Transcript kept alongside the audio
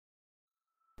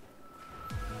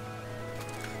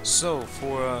So,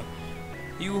 for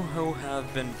you who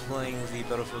have been playing the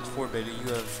Battlefield 4 beta,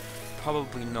 you have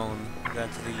probably known that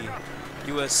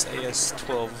the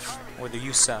USAS-12, or the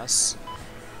USAS,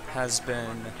 has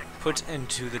been put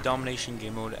into the domination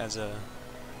game mode as a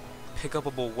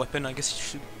pick-upable weapon, I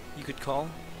guess you could call.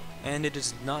 And it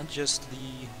is not just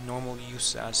the normal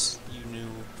USAS you knew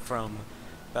from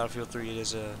Battlefield 3, it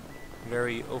is a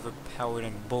very overpowered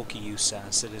and bulky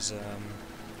USAS. It is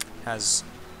has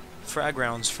frag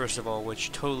rounds, first of all,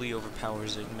 which totally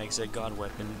overpowers it and makes it a god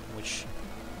weapon, which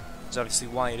is obviously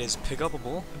why it is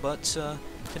pick-upable. But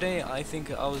today I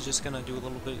think I was just gonna do a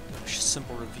little bit of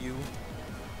simple review,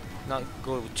 not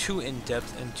go too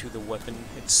in-depth into the weapon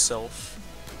itself,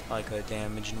 like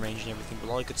damage and range and everything,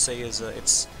 but all I could say is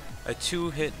it's a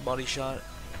 2-hit body shot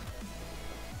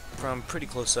from pretty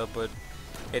close up, but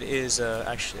it is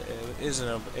actually it is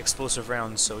an explosive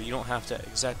round, so you don't have to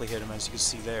exactly hit him. As you can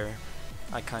see there,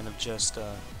 I kind of just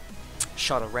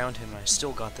shot around him and I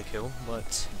still got the kill,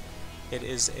 but it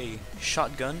is a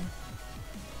shotgun,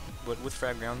 but with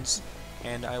frag rounds,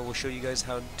 and I will show you guys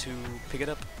how to pick it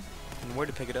up and where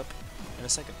to pick it up in a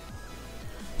second.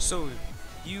 So,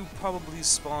 you probably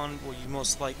spawned,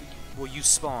 you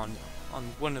spawned on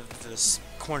one of the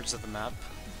corners of the map,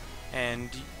 and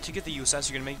to get the USAS,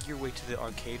 you're going to make your way to the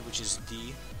arcade, which is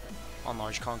D, on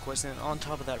Large Conquest, and on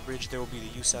top of that bridge there will be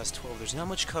the USAS-12. There's not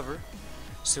much cover,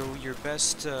 so your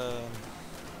best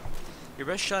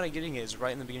shot at getting it is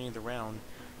right in the beginning of the round.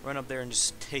 Run up there and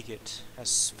just take it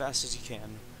as fast as you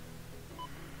can,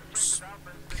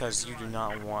 because you do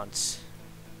not want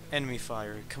enemy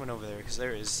fire coming over there, because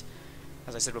there is,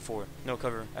 as I said before, no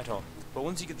cover at all. But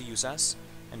once you get the USAS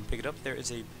and pick it up, there is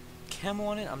a camo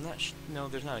on it. No,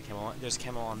 there's not a camo on it. There's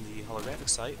camo on the holographic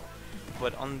site,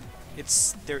 but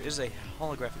there is a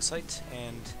holographic sight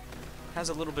and has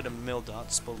a little bit of mil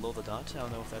dots below the dot. I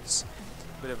don't know if that's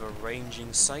a bit of a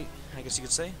ranging sight, I guess you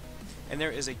could say. And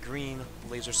there is a green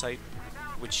laser sight,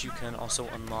 which you can also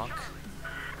unlock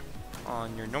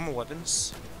on your normal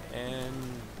weapons and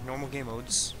normal game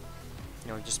modes,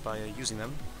 just by using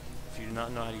them. If you do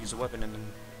not know how to use a weapon and then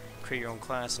create your own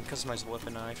class and customize the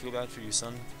weapon, I feel bad for you,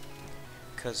 son,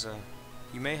 because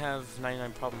you may have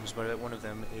 99 problems, but one of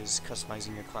them is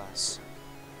customizing your class.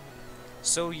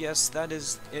 So yes, that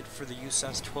is it for the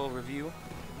USAS-12 review.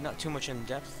 Not too much in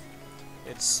depth.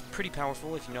 It's pretty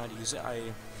powerful if you know how to use it. I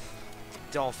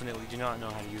definitely do not know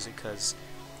how to use it, because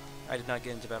I did not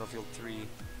get into Battlefield 3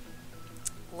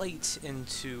 late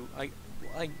into...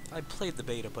 I played the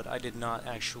beta, but I did not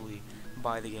actually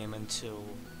buy the game until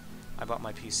I bought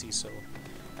my PC, so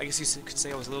I guess you could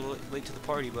say I was a little late to the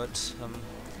party, but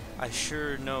I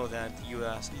sure know that the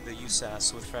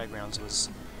USAS with frag rounds was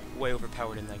way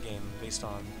overpowered in that game, based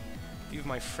on a few of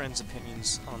my friends'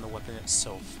 opinions on the weapon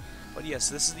itself. But yes,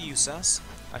 this is the USAS.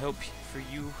 I hope for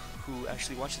you who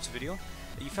actually watched this video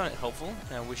that you found it helpful,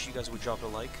 and I wish you guys would drop a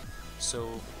like, so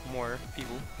more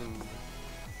people who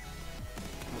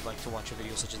would like to watch a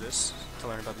video such as this to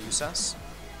learn about the USAS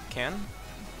can,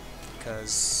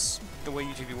 because the way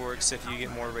YouTube works, if you get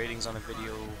more ratings on a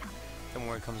video, the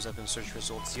more it comes up in search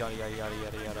results, yada yada yada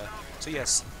yada yada. So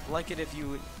yes, like it if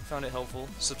you found it helpful,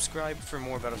 subscribe for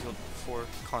more Battlefield 4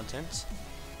 content,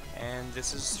 and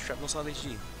this is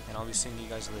ShrapnelSlothHD, and I'll be seeing you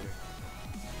guys later.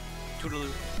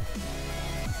 Toodaloo.